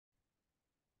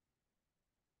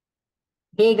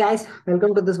Hey guys,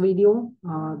 welcome to this video.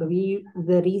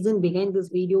 The reason behind this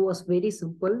video was very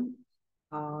simple.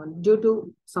 Due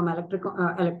to some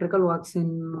electrical works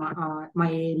in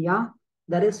my area,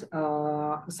 there is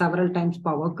several times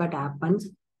power cut happens.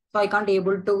 So I can't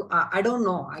able to. I don't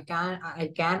know. I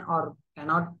can or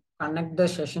cannot connect the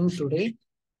session today.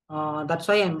 That's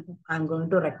why I'm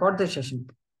going to record the session.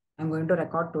 I'm going to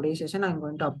record today's session. I'm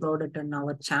going to upload it in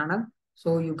our channel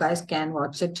so you guys can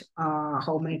watch it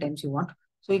how many times you want.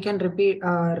 So you can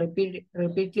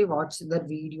repeatedly watch the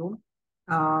video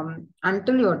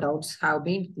until your doubts have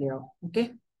been clear.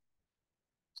 Okay.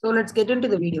 So let's get into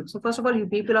the video. So first of all, you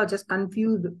people are just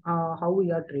confused how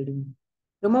we are trading.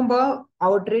 Remember,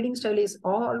 our trading style is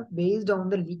all based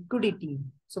on the liquidity.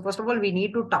 So first of all, we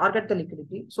need to target the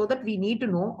liquidity so that we need to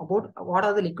know about what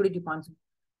are the liquidity points.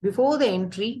 Before the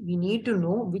entry, we need to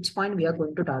know which point we are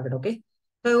going to target. Okay.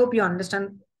 So I hope you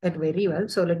understand it very well.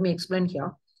 So let me explain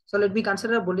here. So let me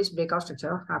consider a bullish breakout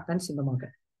structure happens in the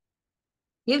market.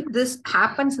 If this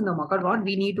happens in the market, what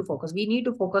we need to focus? We need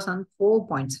to focus on 4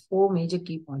 points, 4 major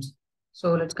key points.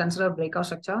 So let's consider breakout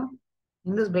structure.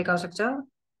 In this breakout structure,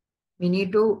 we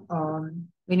need to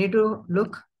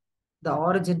look the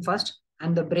origin first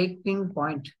and the breaking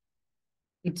point.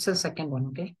 It's the second one,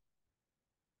 okay?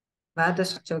 Where the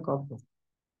structure got to.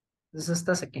 This is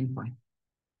the second point.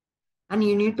 And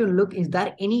you need to look, is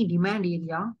there any demand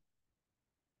area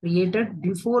created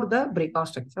before the breakout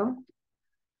structure?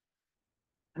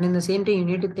 And in the same time, you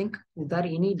need to think, is there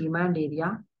any demand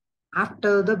area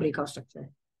after the breakout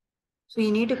structure? So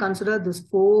you need to consider these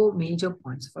 4 major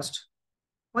points first.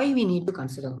 Why we need to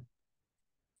consider?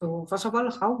 So first of all,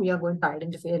 how we are going to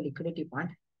identify a liquidity point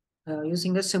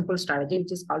using a simple strategy,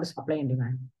 which is called supply and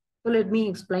demand. So let me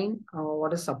explain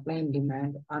what is supply and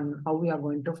demand and how we are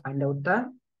going to find out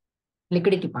the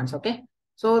liquidity points. Okay.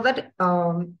 So that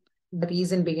the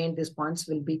reason behind these points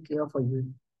will be clear for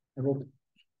you. I hope.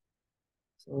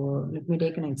 So let me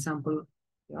take an example.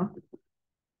 Yeah.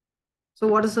 So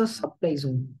what is a supply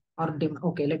zone or demand?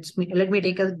 Okay, let me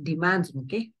take a demand zone.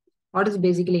 Okay. What is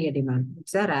basically a demand?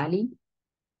 It's a rally,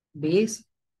 base,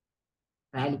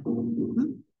 rally.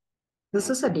 This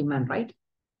is a demand, right?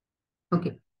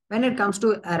 Okay. When it comes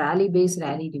to a rally base,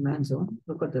 rally demand zone,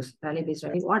 look at this rally base,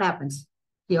 rally. What happens?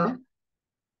 Here,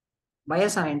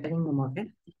 buyers are entering the market.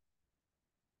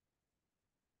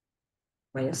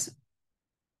 Buyers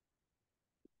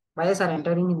are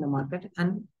entering in the market,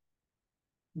 and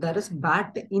there is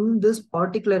in this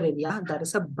particular area, there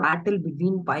is a battle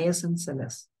between buyers and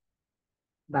sellers.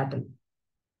 Battle.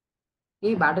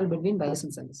 A battle between buyers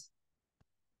and sellers.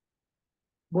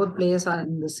 Both players are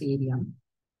in this area.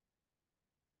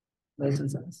 Buyers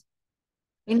and sellers.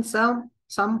 In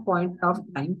some point of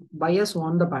time, buyers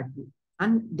won the battle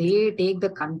and they take the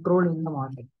control in the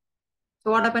market. So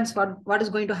what happens? What is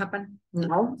going to happen?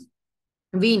 Now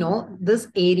we know this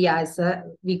area is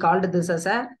we called this as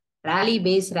a rally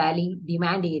base rally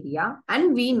demand area,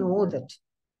 and we know that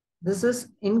this is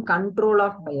in control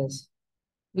of buyers.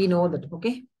 We know that,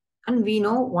 okay? And we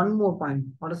know one more point.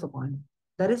 What is the point?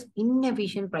 There is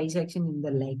inefficient price action in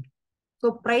the leg.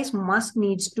 So price must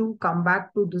needs to come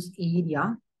back to this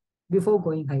area before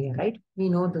going higher, right? We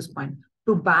know this point.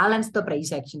 To balance the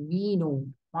price action, we know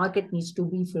market needs to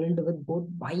be filled with both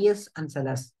buyers and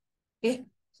sellers. Okay.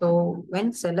 So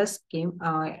when sellers came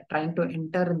trying to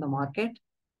enter in the market,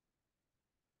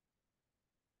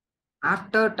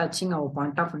 after touching our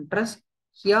point of interest,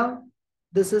 here,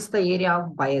 this is the area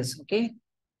of buyers. Okay.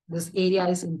 This area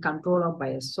is in control of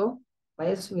buyers. So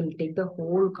buyers will take the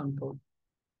whole control.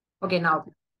 Okay,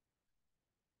 now.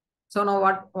 So now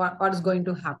what is going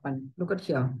to happen? Look at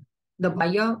here. The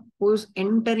buyer who's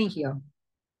entering here,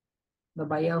 the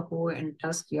buyer who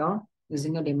enters here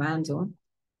using a demand zone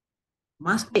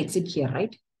must exit here,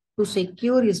 right? To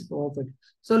secure his profit.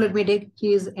 So let me take,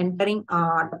 he is entering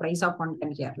at the price of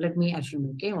 110 here. Let me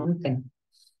assume, okay, 110.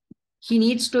 He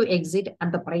needs to exit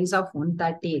at the price of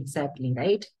 130 exactly,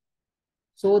 right?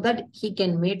 So that he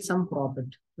can make some profit.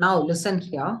 Now listen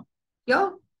here.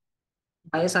 Here,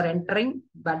 buyers are entering,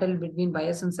 battle between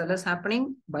buyers and sellers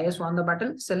happening. Buyers won the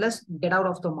battle, sellers get out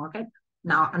of the market.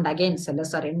 Now, and again,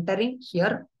 sellers are entering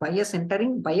here, buyers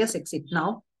entering, buyers exit.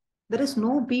 Now, there is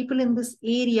no people in this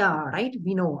area, right?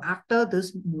 We know after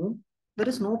this move, there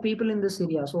is no people in this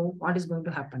area. So what is going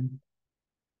to happen?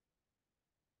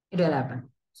 It will happen.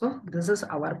 So this is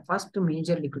our first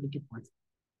major liquidity point.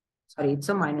 Sorry, it's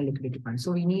a minor liquidity point.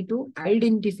 So we need to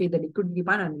identify the liquidity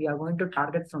point and we are going to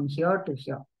target from here to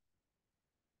here.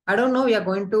 I don't know we are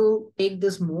going to take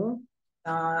this move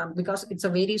because it's a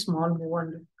very small move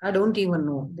and I don't even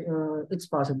know it's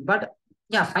possible. But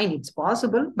Yeah, fine, it's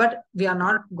possible, but we are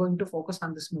not going to focus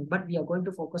on this move, but we are going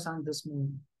to focus on this move.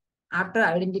 After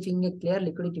identifying a clear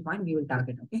liquidity point, we will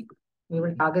target, okay? We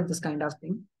will target this kind of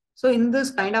thing. So in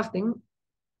this kind of thing,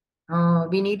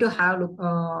 we need to have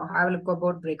a look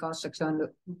about breakout structure and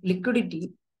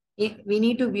liquidity. We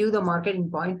need to view the market in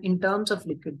point in terms of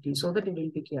liquidity so that it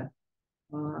will be clear.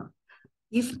 Uh,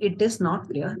 if it is not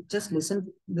clear, just listen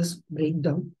this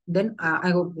breakdown. Then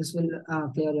I hope this will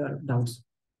clear your doubts.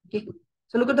 Okay.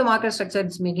 So look at the market structure.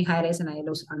 It's making high rise and high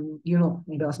lows, and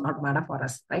it was not matter for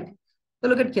us, right? So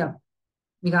look at here.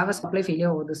 We have a supply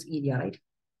failure over this area, right?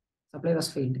 Supply was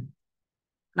failed.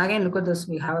 And again, look at this.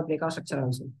 We have a breakout structure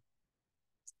also.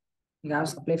 We have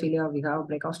supply failure, we have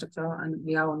breakout structure, and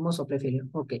we have one more supply failure.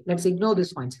 Okay, let's ignore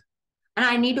these points. And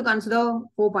I need to consider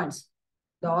 4 points.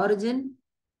 The origin,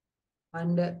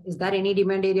 and is there any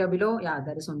demand area below? Yeah,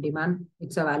 there is some demand.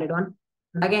 It's a valid one.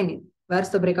 And again, where's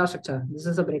the breakout structure? This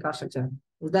is the breakout structure.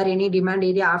 Is there any demand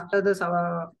area after this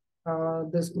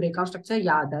breakout structure?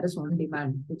 Yeah, there is one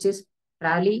demand, which is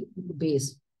rally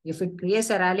base. If it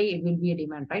creates a rally, it will be a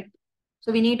demand, right?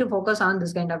 So we need to focus on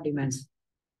this kind of demands.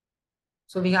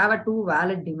 So we have a two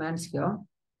valid demands here.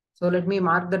 So let me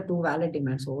mark the two valid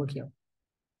demands over here.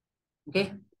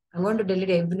 Okay. I'm going to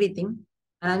delete everything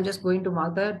and I'm just going to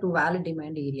mark the two valid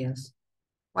demand areas.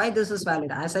 Why this is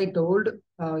valid? As I told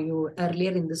you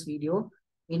earlier in this video,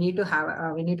 we need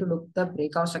to look the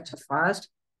breakout structure first.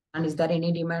 And is there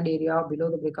any demand area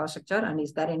below the breakout structure? And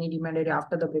is there any demand area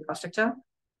after the breakout structure?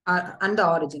 And the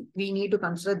origin. We need to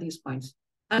consider these points.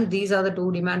 And these are the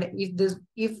two demand.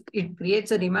 If it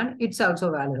creates a demand, it's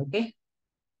also valid. Okay.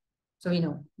 So we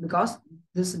know because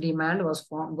this demand was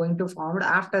going to formed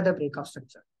after the breakout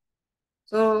structure.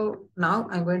 So now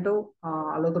I'm going to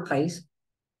allow the price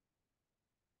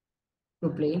to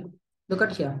play. Look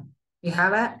at here. We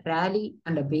have a rally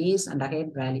and a base and a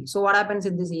head rally. So what happens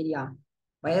in this area?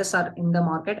 Buyers are in the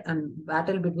market and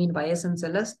battle between buyers and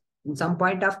sellers. In some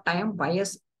point of time,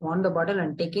 buyers won the battle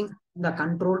and taking the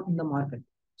control in the market.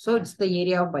 So it's the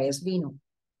area of buyers, we know.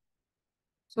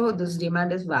 So this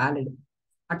demand is valid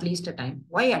at least a time.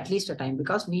 Why at least a time?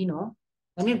 Because we know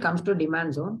when it comes to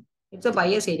demand zone, it's a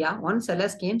buyer's area. Once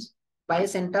sellers comes,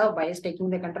 buyers enter, buyers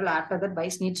taking the control. After that,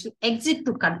 buyers needs to exit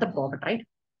to cut the profit, right?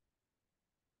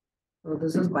 So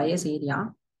this is buyer's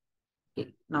area.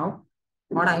 Okay. Now,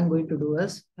 what I'm going to do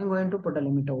is I'm going to put a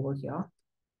limit over here.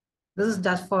 This is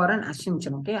just for an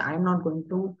assumption. Okay. I'm not going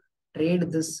to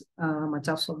trade this much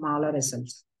of smaller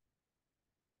SLs.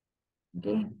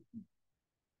 Okay.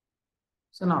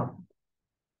 So now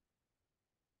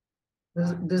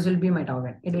this will be my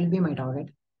target. It will be my target.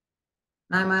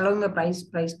 Now I'm allowing the price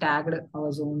tagged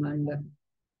our zone and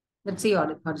let's see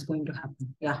what's going to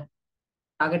happen. Yeah,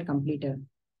 target completed.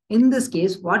 In this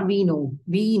case, what we know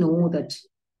that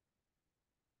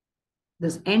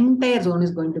this entire zone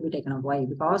is going to be taken up. Why?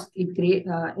 Because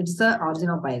it's the origin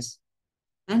of bias,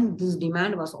 and this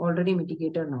demand was already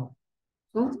mitigated now.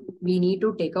 So we need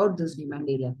to take out this demand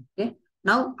area. Okay.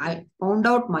 Now I found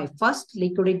out my first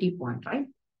liquidity point, right?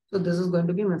 So this is going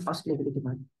to be my first liquidity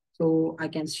point. So I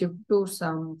can shift to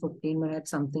some 15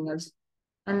 minutes, something else,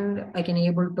 and I can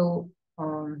able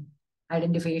to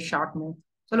identify a short move.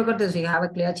 So look at this. We have a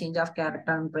clear change of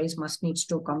character and price must needs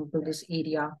to come to this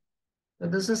area. So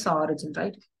this is our origin,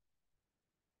 right?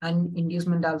 And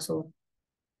inducement also.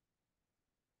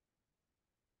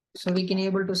 So we can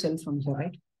able to sell from here,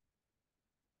 right?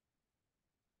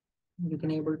 We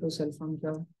can able to sell from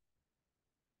here.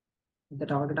 The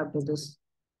target up to this.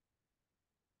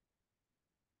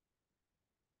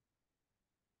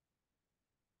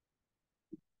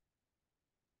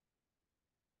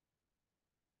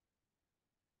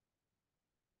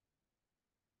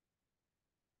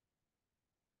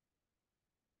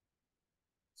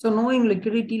 So knowing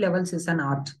liquidity levels is an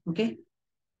art. Okay.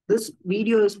 This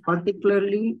video is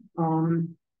particularly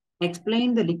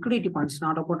explain the liquidity points,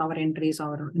 not about our entries,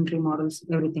 our entry models,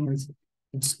 everything else.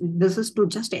 This is to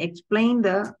just explain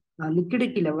the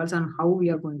liquidity levels and how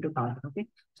we are going to target. Okay.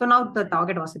 So now the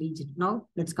target was reached. Now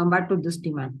let's come back to this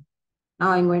demand. Now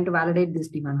I'm going to validate this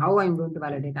demand. How I'm going to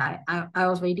validate? I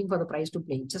was waiting for the price to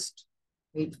play.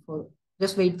 Wait for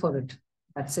wait for it.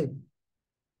 That's it.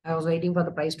 I was waiting for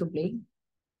the price to play.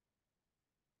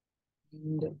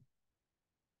 And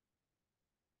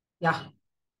yeah,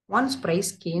 once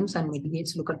price comes and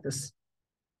mitigates, look at this.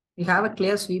 We have a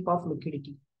clear sweep of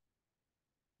liquidity.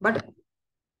 But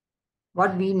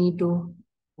what we need to,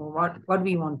 what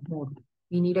we want more,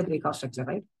 we need a breakout structure,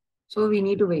 right? So we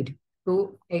need to wait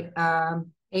to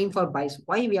aim for buys.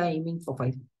 Why we are aiming for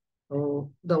buys?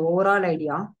 So the overall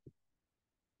idea,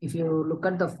 if you look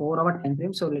at the 4-hour time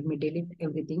frame, so let me delete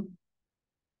everything.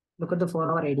 look at the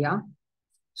 4-hour area.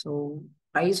 So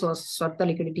price was swept the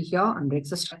liquidity here and breaks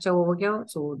the structure over here.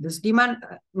 So this demand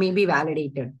may be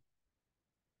validated,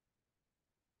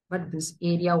 but this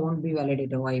area won't be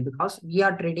validated. Why? Because we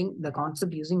are trading the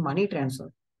concept using money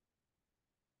transfer.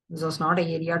 This was not an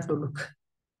area to look.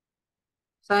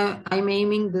 So I'm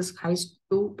aiming this highs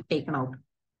to taken out.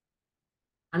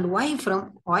 And why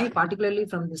particularly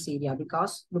from this area?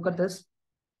 Because look at this.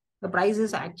 The price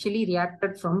is actually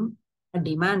reacted from a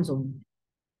demand zone.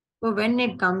 So when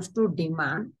it comes to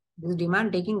demand, this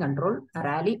demand taking control, a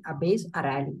rally, a base, a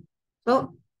rally.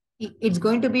 So it's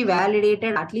going to be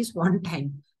validated at least one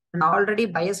time. And already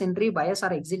bias entry, bias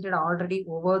are exited already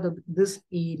over this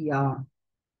area.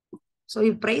 So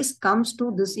if price comes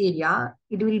to this area,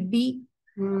 it will be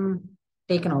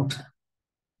taken out.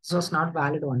 So it's not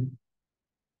valid one.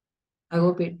 I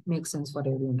hope it makes sense for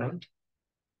everyone, right?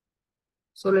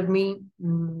 So let me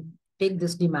take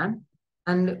this demand,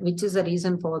 and which is the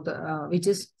reason for the which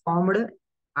is formed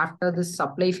after this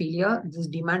supply failure. This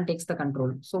demand takes the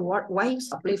control. So why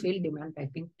supply fail, demand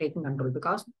taking control?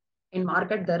 Because in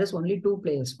market there is only two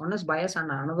players. One is buyers and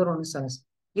another one is sellers.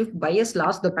 If buyers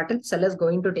lost the battle, sellers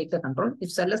going to take the control.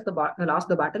 If sellers lost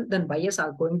the battle, then buyers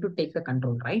are going to take the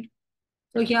control, right?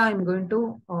 So here I'm going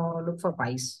to look for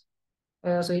price.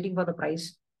 So waiting for the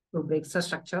price to break the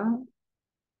structure,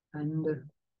 and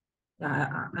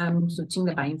I'm switching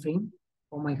the time frame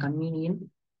for my convenience.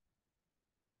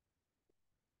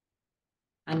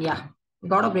 And yeah,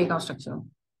 got a breakout structure.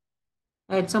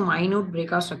 It's a minute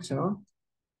breakout structure.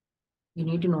 You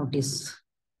need to notice.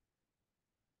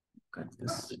 Cut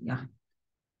this. Yeah.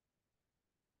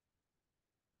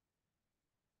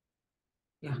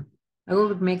 Yeah. I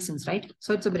hope it makes sense, right?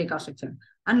 So it's a breakout structure.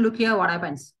 And look here what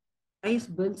happens. Price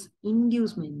builds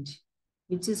inducement,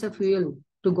 which is a fuel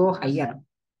to go higher.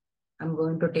 I'm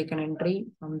going to take an entry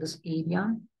from this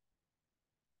area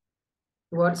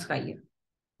towards higher,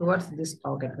 towards this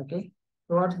target, okay?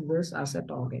 Towards this as a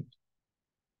target.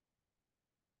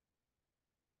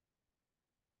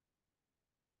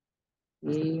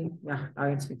 Yeah,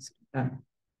 target's fixed. Done.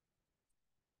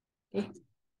 Okay.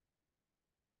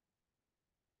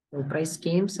 So price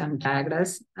came and tagged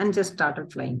us and just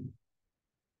started flying.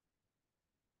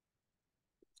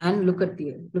 And look at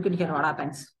here what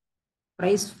happens.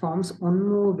 Price forms one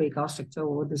more breakout structure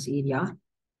over this area.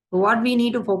 So what we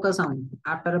need to focus on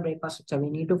after a breakout structure,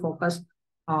 we need to focus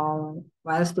on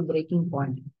where's the breaking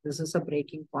point. This is a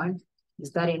breaking point. Is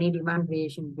there any demand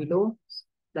creation below?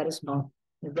 There is no.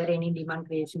 Is there any demand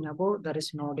creation above? There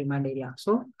is no demand area.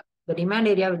 So the demand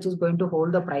area which is going to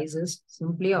hold the prices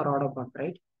simply or order block,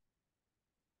 right?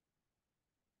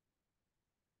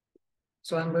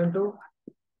 So I'm going to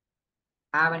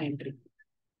have an entry.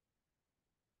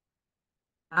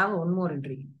 I have one more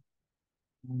entry.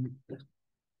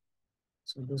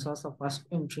 So this was the first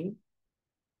entry.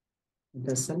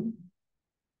 The sell,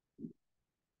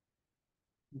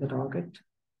 the target.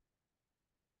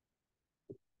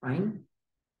 Fine.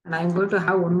 And I'm going to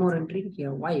have one more entry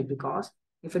here. Why? Because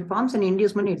if it forms an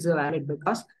inducement, it's a valid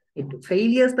because it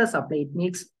failures the supply. It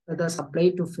makes the supply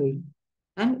to fail.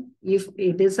 And if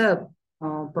it is a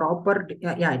proper,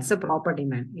 yeah, it's a proper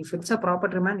demand. If it's a proper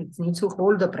demand, it needs to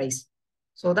hold the price.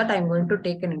 So that I'm going to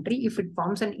take an entry if it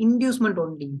forms an inducement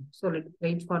only. So let's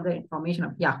wait for the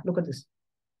information. Yeah, look at this.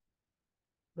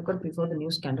 Look at before the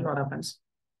news candle, what happens.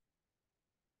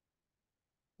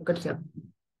 Look at here.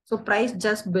 So price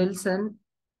just builds an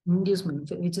inducement,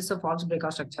 which is a false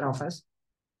breakout structure of us.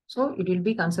 So it will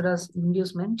be considered as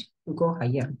inducement to go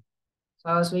higher. So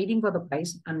I was waiting for the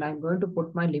price and I'm going to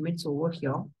put my limits over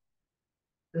here.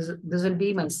 This will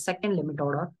be my second limit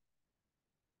order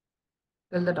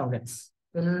till the targets.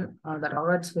 Till the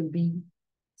targets will be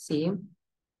same.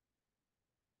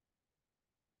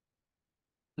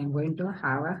 I'm going to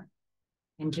have a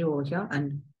entry over here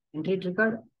and entry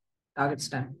triggered, target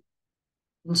stand,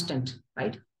 instant,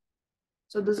 right?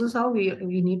 So this is how we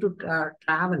need to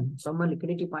travel from a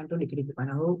liquidity point to liquidity point.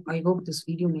 I hope this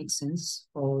video makes sense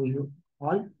for you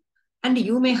all. And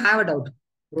you may have a doubt.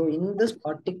 So in this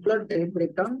particular trade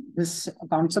breakdown, this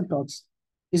concept works.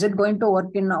 Is it going to work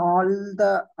in all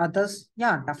the others?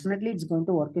 Yeah, definitely it's going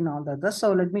to work in all the others.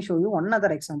 So let me show you one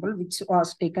other example, which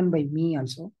was taken by me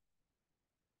also.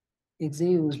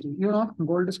 XAU USD. You know,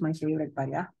 gold is my favorite pair,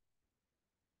 yeah.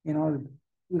 You know,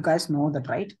 you guys know that,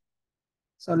 right?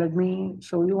 So let me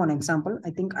show you one example.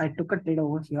 I think I took a trade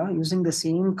over here using the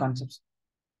same concepts.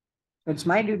 So it's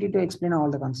my duty to explain all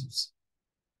the concepts.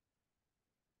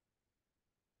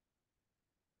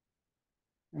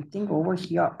 I think over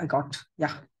here I got,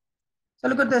 yeah. So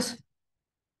look at this.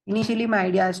 Initially, my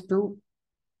idea is to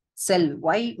sell.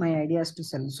 Why my idea is to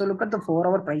sell? So look at the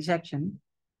 4-hour price action.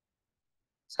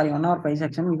 Sorry, 1-hour price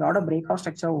action. We got a breakout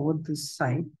structure over this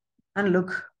side. And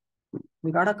look,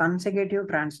 we got a consecutive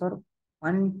transfer,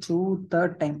 1, 2,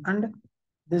 third time. And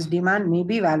this demand may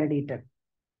be validated.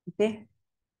 Okay.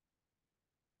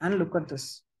 And look at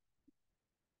this.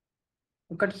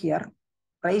 Look at here.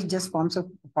 Price just forms a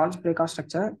false breakout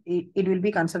structure. It will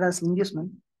be considered as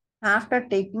inducement. After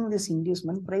taking this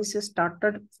inducement, prices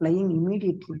started flying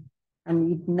immediately.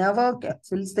 And it never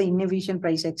fills the inefficient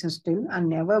price action still and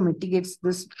never mitigates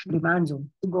this demand zone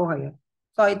to go higher.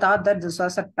 So I thought that this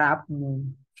was a trap move,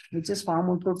 which is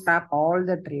formed to trap all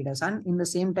the traders. And in the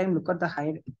same time, look at the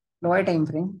high lower time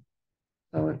frame.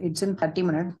 So it's in 30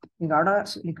 minutes. We got a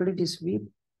liquidity sweep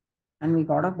and we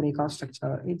got a breakout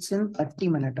structure. It's in 30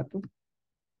 minutes. Okay.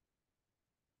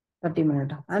 30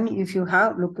 minutes. And if you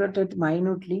have looked at it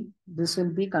minutely, this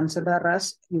will be considered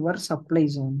as your supply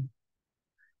zone,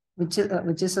 which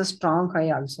is a strong high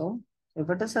also. If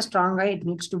it is a strong high, it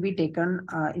needs to be taken,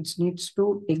 it needs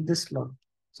to take this low.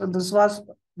 So this was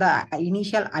the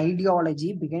initial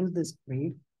ideology behind this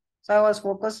trade. So I was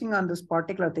focusing on this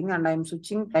particular thing and I'm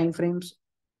switching time frames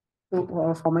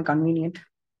to, for my convenient.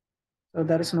 So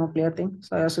there is no clear thing.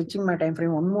 So I was switching my time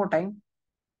frame one more time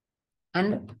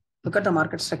and look at the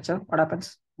market structure, what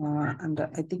happens. And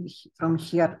I think from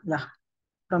here, yeah,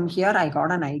 from here I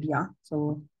got an idea.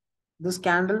 So this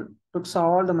candle puts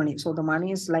all the money. So the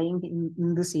money is lying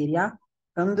in this area.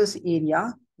 From this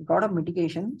area, got a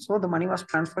mitigation. So the money was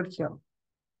transferred here.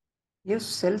 If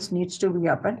sales needs to be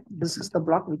happened, this is the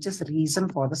block which is reason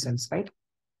for the sales, right?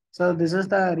 So this is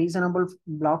the reasonable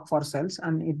block for sales,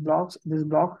 and it blocks this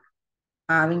block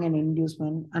having an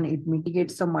inducement, and it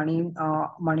mitigates the money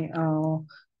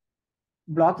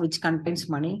block which contains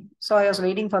money. So I was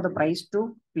waiting for the price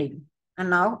to play, and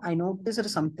now I noticed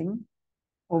something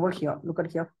over here. Look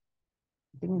at here.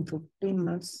 I think in 15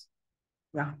 minutes.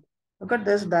 Yeah. Look at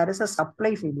this. There is a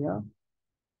supply failure.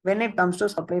 When it comes to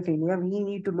supply failure, we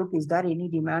need to look, is there any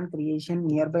demand creation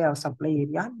nearby our supply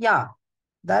area? Yeah,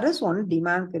 there is one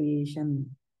demand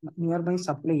creation nearby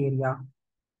supply area.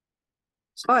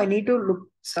 So I need to look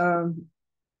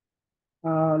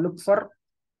for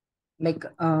like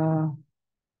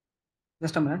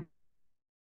just a minute.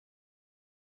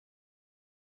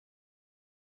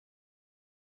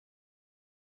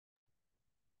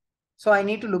 So I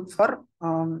need to look for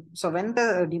so when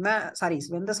the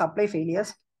when the supply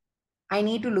failures, I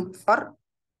need to look for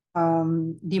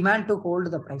demand to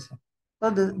hold the price. So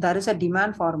there is a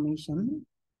demand formation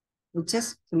which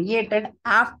is created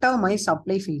after my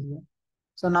supply failure.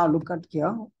 So now look at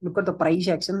here, look at the price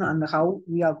action and how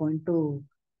we are going to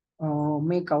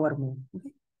make our move.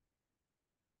 Okay.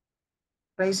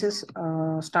 Prices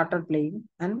started playing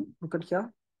and look at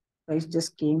here, price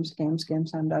just came,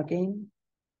 and again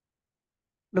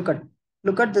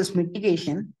look at this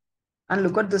mitigation and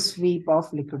look at the sweep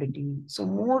of liquidity. So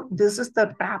more, this is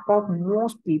the trap of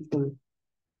most people.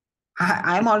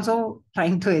 I'm also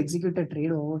trying to execute a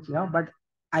trade over here, but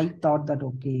I thought that,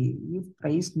 okay, if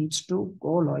price needs to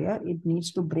go lower, it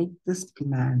needs to break this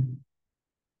demand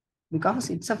because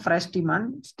it's a fresh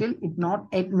demand. Still, it not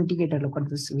yet mitigated. Look at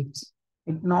this switch.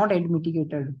 It not yet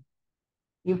mitigated.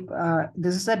 If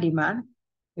this is a demand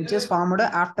which is formed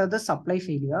after the supply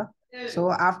failure.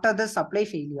 So after the supply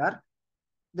failure,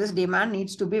 this demand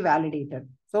needs to be validated.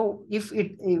 So if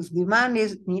demand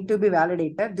is need to be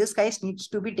validated, this case needs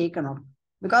to be taken out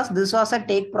because this was a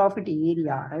take profit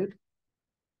area, right?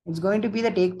 It's going to be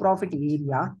the take profit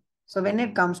area. So when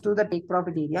it comes to the take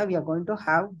profit area, we are going to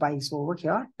have buys over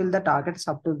here till the target is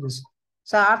up to this.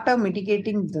 So after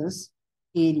mitigating this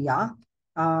area,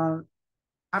 uh,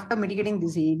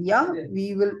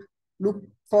 we will look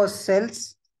for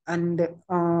sells and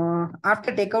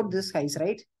after take out this highs,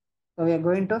 right? So we are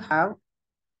going to have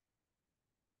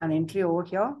an entry over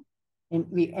here. And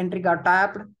we entry got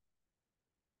tapped.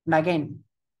 And again,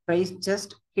 price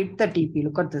just hit the TP.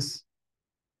 Look at this.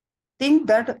 Think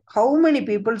that how many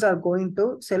people are going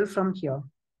to sell from here.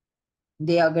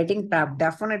 They are getting trapped.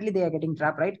 Definitely they are getting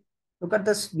trapped, right? Look at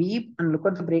the sweep and look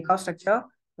at the breakout structure.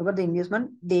 Look at the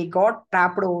inducement. They got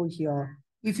trapped over here.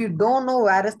 If you don't know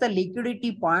where is the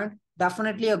liquidity point,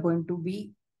 definitely are going to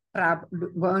be trapped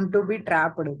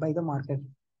by the market.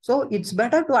 So it's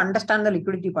better to understand the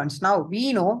liquidity points. Now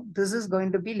we know this is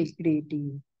going to be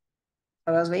liquidity.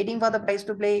 I was waiting for the price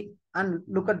to play and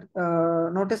look at,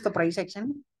 notice the price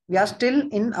action. We are still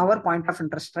in our point of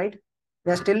interest, right?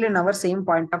 We are still in our same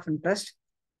point of interest.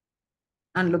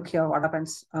 And look here, what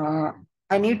happens?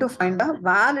 I need to find a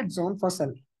valid zone for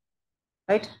sell,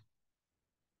 right?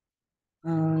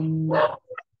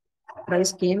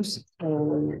 price came.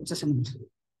 Just a minute.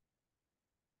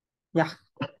 Yeah,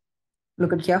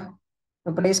 look at here.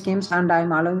 The price came and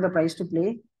I'm allowing the price to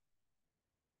play.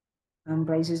 And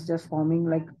price is just forming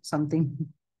like something.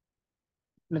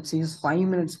 Let's use 5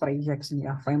 minutes price action.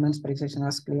 Yeah, 5 minutes price action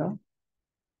is clear.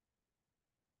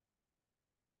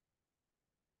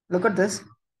 Look at this.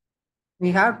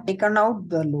 We have taken out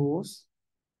the lows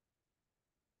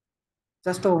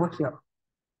just over here.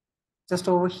 Just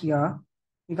over here,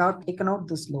 we have taken out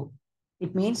this low.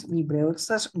 It means we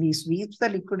sweep the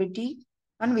liquidity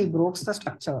and we broke the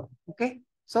structure. Okay.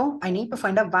 So I need to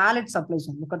find a valid supply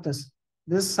zone. Look at this.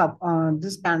 This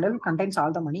candle contains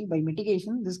all the money. By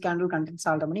mitigation, this candle contains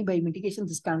all the money. By mitigation,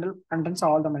 this candle contains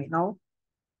all the money. Now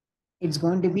it's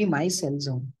going to be my sell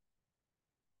zone.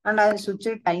 And I'll switch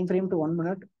a time frame to 1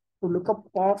 minute to look a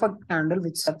perfect candle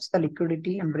which subs the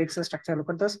liquidity and breaks the structure. Look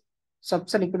at this.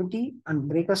 Subs the liquidity and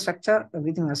break a structure,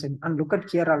 everything is in. And look at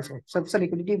here also. Subs the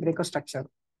liquidity, break a structure.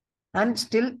 And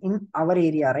still in our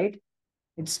area, right?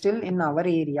 It's still in our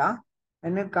area.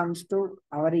 When it comes to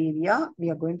our area,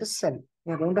 we are going to sell.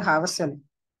 We are going to have a sell.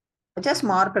 I just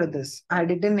marked this. I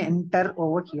didn't enter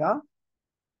over here.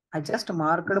 I just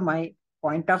marked my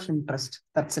point of interest.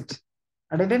 That's it.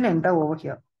 I didn't enter over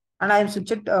here. And I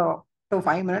switched to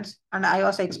 5 minutes. And I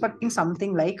was expecting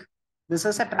something like this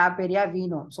is a trap area. We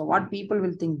know. So what people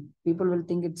will think? People will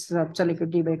think it's such a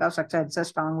liquidity breakout structure. It's a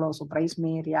strong low. So price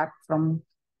may react from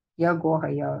here, go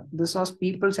higher. This was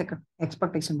people's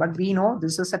expectation. But we know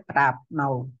this is a trap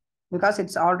now because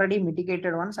it's already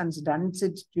mitigated once and it's done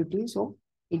its duty. So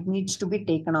it needs to be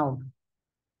taken out.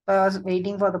 So I was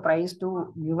waiting for the price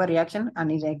to give a reaction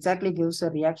and it exactly gives a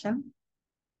reaction.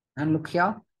 And look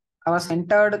here, I was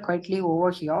entered quietly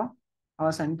over here. I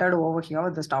was entered over here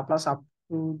with the stop loss up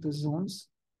to the zones.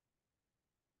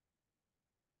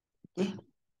 Okay.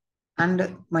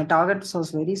 And my target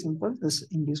was very simple, this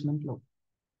inducement low.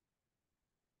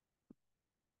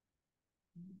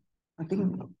 I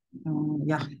think,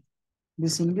 yeah,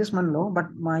 this inducement low,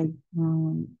 but my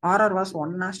RR was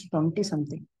 1:20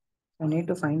 something. I need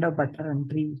to find a better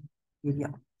entry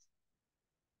area.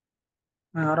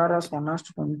 My RR was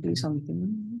 1:20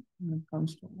 something when it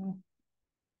comes to.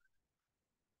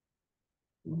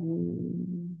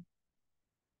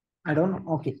 I don't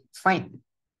know. Okay, fine.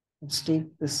 Let's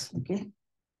take this. Okay.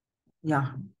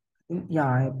 Yeah. Yeah,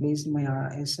 I placed my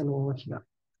SL over here.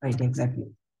 Right, exactly.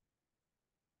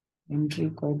 Entry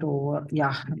quite over.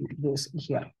 Yeah, this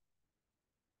here.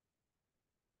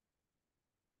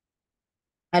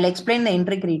 I'll explain the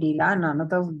entry criteria in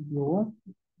another video.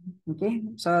 Okay.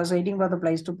 So I was waiting for the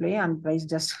price to play and price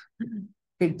just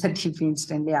hit the TP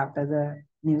instantly after the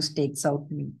news takes out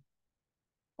me.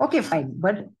 Okay, fine.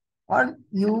 But what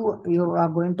you are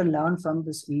going to learn from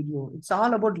this video, it's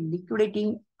all about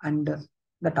liquidity and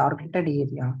the targeted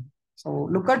area. So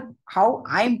look at how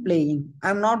I'm playing.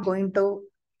 I'm not going to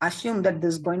assume that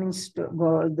this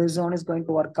zone is going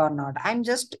to work or not. I'm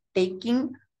just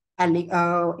taking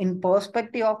in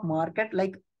perspective of market,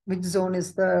 like which zone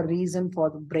is the reason for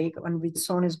the break and which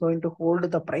zone is going to hold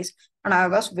the price. And I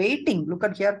was waiting. Look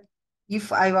at here. If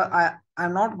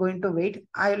I'm not going to wait,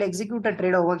 I will execute a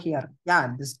trade over here.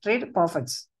 Yeah, this trade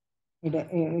perfects.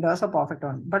 It was a perfect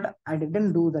one, but I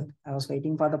didn't do that. I was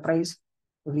waiting for the price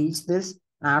to reach this.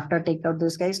 After take out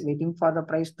this guys, waiting for the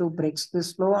price to break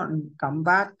this low and come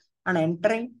back and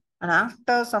entering. And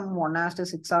after some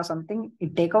 1:6 or something,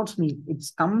 it take out me.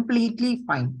 It's completely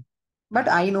fine. But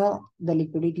I know the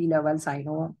liquidity levels. I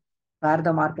know where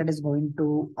the market is going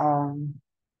to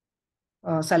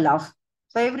sell off.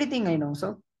 So everything I know.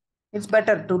 So it's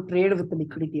better to trade with the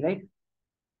liquidity, right?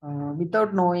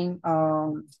 Without knowing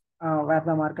where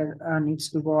the market needs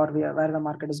to go or where the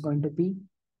market is going to be.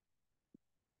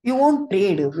 You won't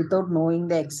trade without knowing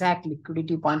the exact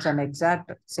liquidity points and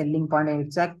exact selling point and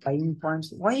exact buying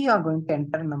points. Why you are going to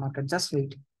enter in the market? Just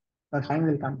wait. The time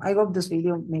will come. I hope this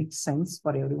video makes sense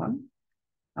for everyone.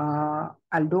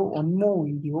 I'll do one more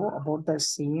video about the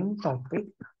same topic.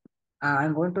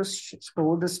 I'm going to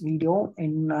store this video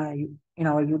in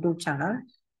our YouTube channel.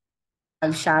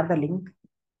 I'll share the link.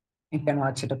 You can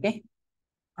watch it. Okay.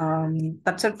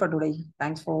 That's it for today.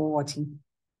 Thanks for watching.